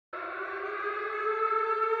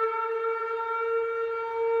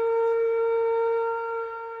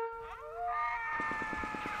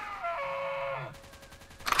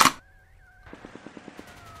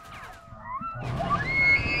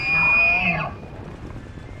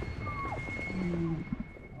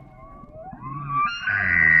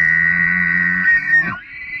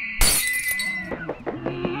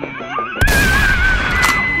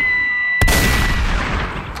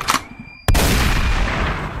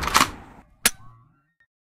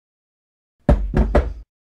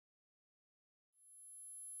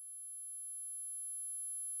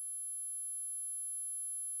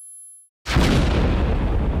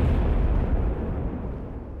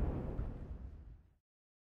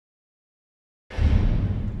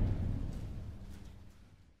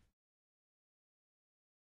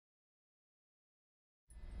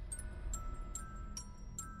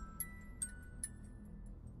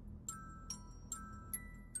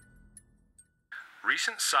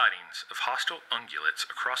Recent sightings of hostile ungulates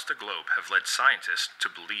across the globe have led scientists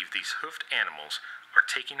to believe these hoofed animals are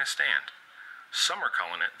taking a stand. Some are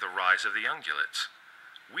calling it the rise of the ungulates.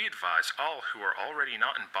 We advise all who are already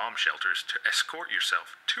not in bomb shelters to escort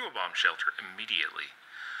yourself to a bomb shelter immediately.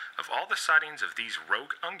 Of all the sightings of these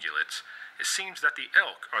rogue ungulates, it seems that the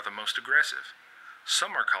elk are the most aggressive.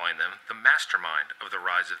 Some are calling them the mastermind of the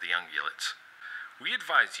rise of the ungulates. We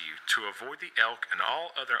advise you to avoid the elk and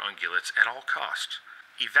all other ungulates at all costs.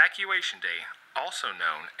 Evacuation Day, also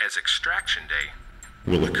known as Extraction Day,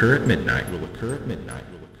 will occur at midnight.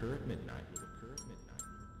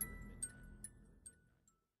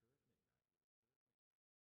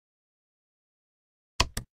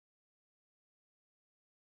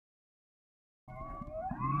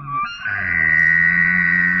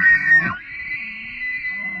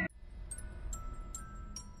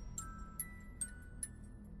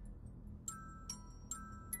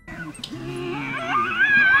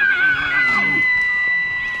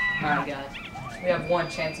 Alright guys, we have one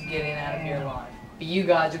chance of getting out of here alive, but you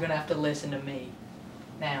guys are going to have to listen to me.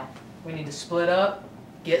 Now, we need to split up,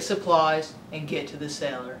 get supplies, and get to the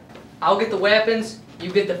cellar. I'll get the weapons,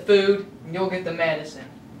 you get the food, and you'll get the medicine.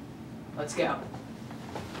 Let's go.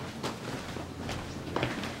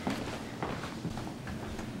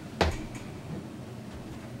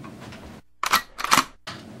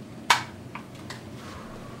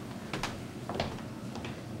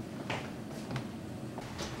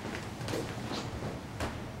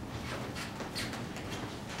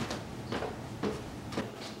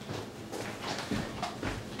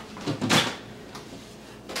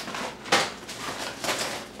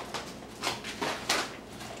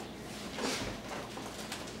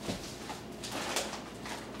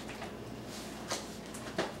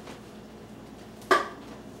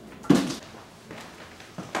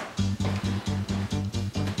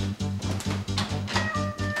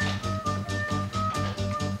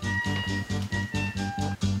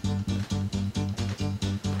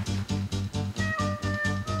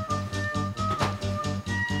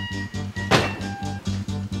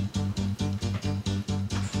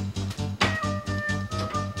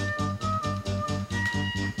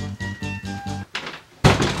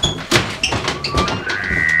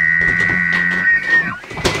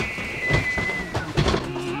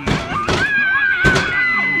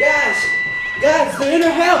 Guys, they're in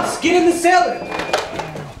her house! Get in the cellar!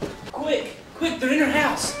 Quick, they're in her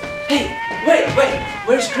house! Hey, wait,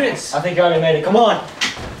 where's Chris? I think I already made it, come on!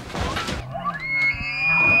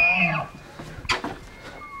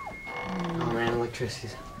 Oh man,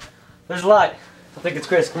 electricity. There's a light. I think it's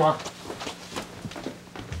Chris, come on.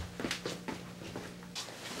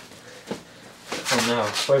 Oh no,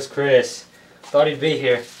 where's Chris? Thought he'd be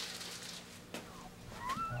here.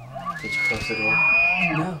 Did you close the door?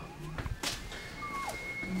 No.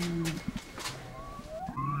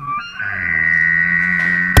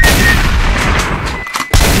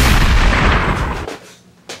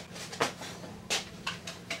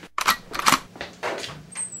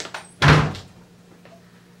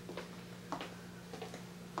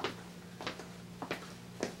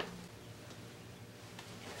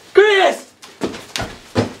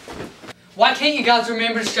 Why can't you guys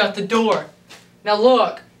remember to shut the door? Now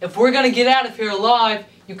look, if we're gonna get out of here alive,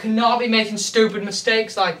 you cannot be making stupid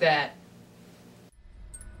mistakes like that.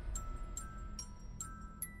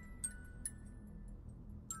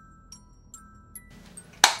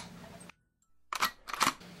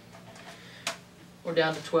 We're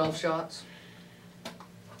down to 12 shots.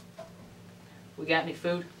 We got any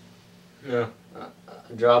food? No, I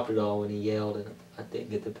dropped it all when he yelled and I didn't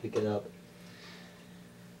get to pick it up.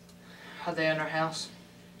 Are they in our house?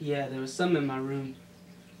 Yeah, there was some in my room.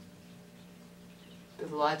 Do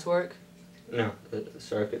the lights work? No, the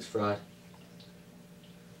circuit's fried.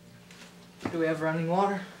 Do we have running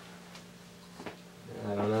water?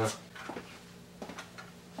 I don't know.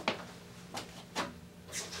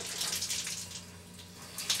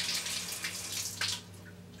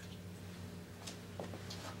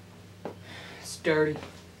 It's dirty.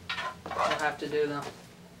 We'll have to do though.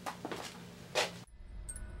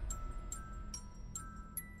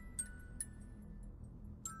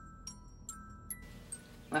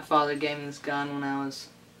 My father gave me this gun when I was,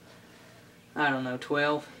 I don't know,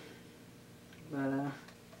 12. But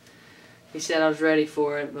he said I was ready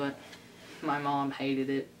for it, but my mom hated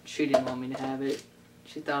it. She didn't want me to have it.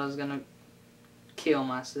 She thought I was gonna kill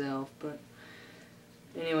myself, but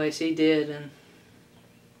anyways, he did, and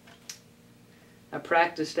I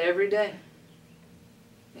practiced every day.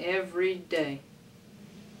 Every day.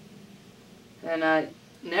 And I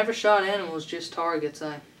never shot animals, just targets.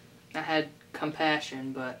 I had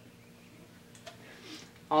compassion, but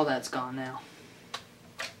All that's gone now.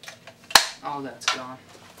 All that's gone.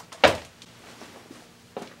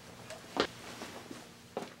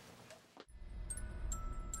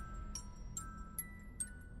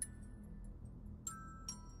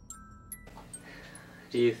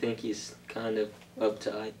 Do you think he's kind of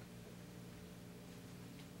uptight?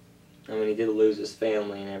 I mean, he did lose his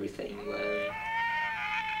family and everything, but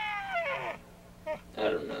I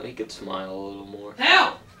don't know, he could smile a little more.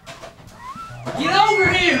 Help! Get over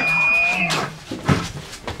here!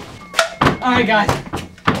 Alright guys,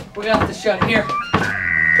 we got the shut. Here,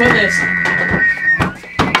 put this.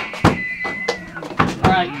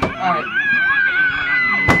 Alright.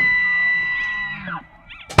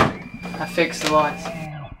 I fixed the lights.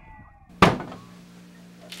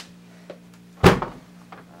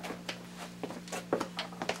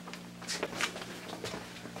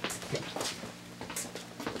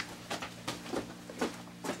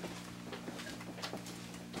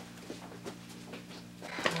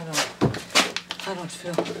 I don't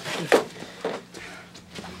feel good.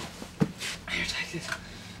 Here, take this.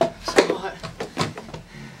 So hot.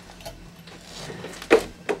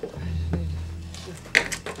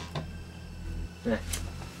 Yeah.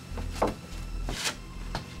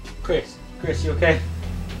 Chris, you okay?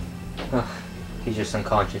 Oh, he's just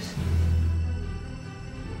unconscious.